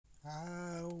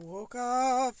woke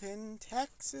up in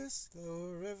Texas,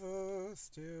 the river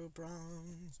still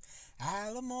bronze.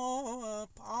 Alamo up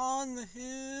on the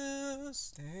hill,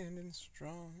 standing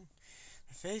strong.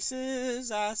 The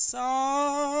faces I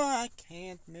saw, I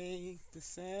can't make the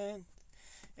scent.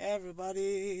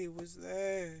 Everybody was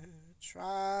there,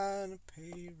 trying to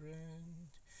pay rent.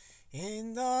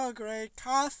 In the great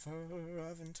coffer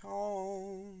of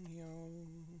Antonio,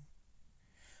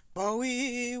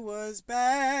 Bowie was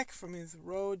back from his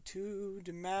road to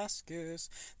Damascus.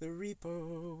 The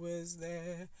reaper was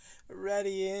there,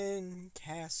 ready in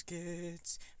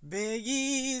caskets. Big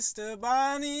Easter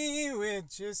Bunny with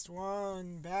just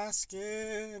one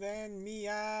basket, and me,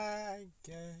 I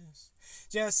guess,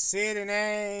 just sitting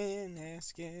and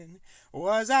asking,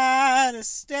 was I to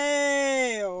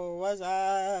stay or was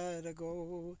I to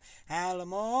go?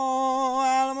 Alamo,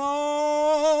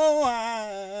 Alamo,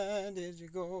 why did you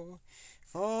go?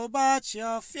 For but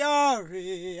your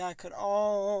fury I could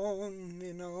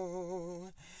only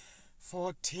know.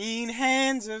 14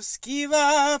 hands of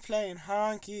Sceva playing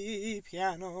honky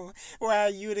piano,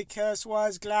 where Eutycus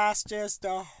was glass, just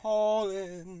a hole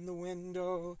in the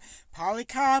window.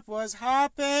 Polycarp was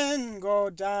harping, go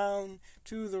down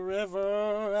to the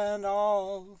river and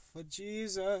all, for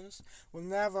Jesus will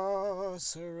never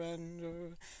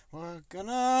surrender. We're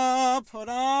gonna put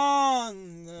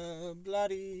on the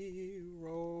bloody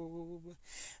robe.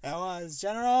 There was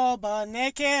General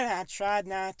Bu-nake and I tried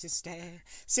not to stare.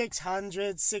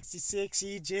 666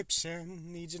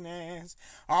 Egyptian legionnaires.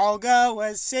 Olga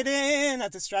was sitting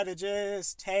at the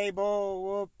strategist table.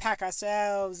 We'll pack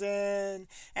ourselves in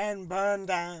and burn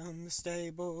down the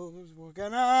stables. We're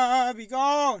gonna be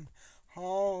gone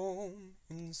home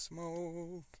in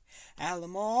smoke.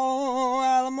 Alamo,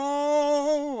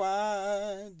 Alamo,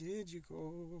 why did you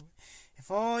go?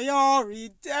 For your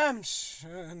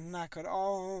redemption I could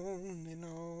only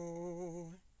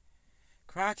know.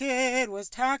 Crockett was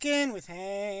talking with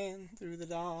hand through the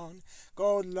dawn.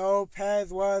 Gold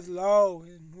Lopez was low,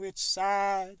 and which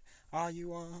side are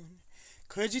you on?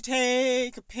 Could you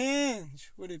take a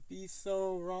pinch? Would it be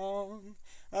so wrong?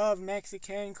 Of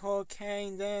Mexican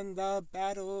cocaine, then the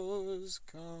battle's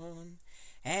gone.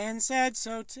 And said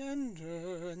so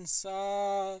tender and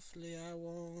softly, I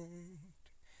won't.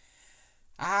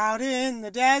 Out in the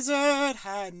desert,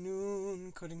 high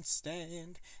noon couldn't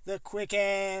stand. The quick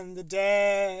and the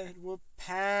dead were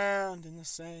pounding the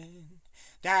sand.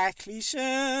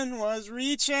 Diocletian was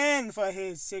reaching for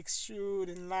his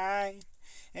 6-shooting line,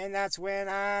 and that's when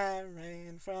I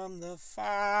ran from the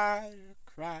fire,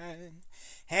 crying,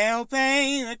 help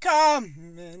ain't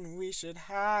a-comin', we should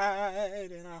hide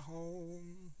in our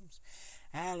homes.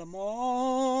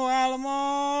 Alamo,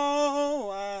 Alamo,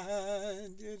 why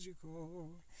did you go?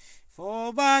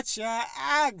 For but your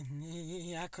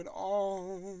agony I could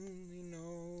only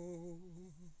know.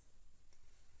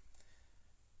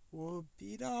 We'll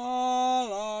beat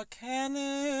all our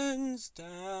cannons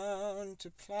down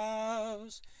to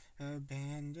plows,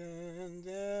 abandon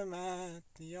them at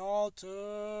the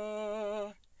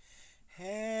altar,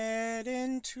 head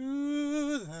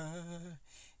into the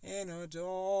inner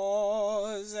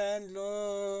doors and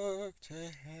look to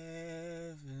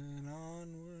heaven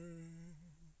onward.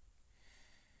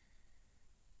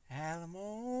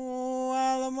 Alamo,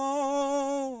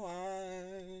 Alamo,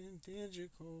 why did you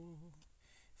go?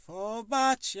 For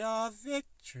but your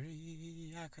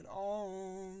victory I could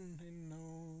only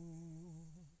know.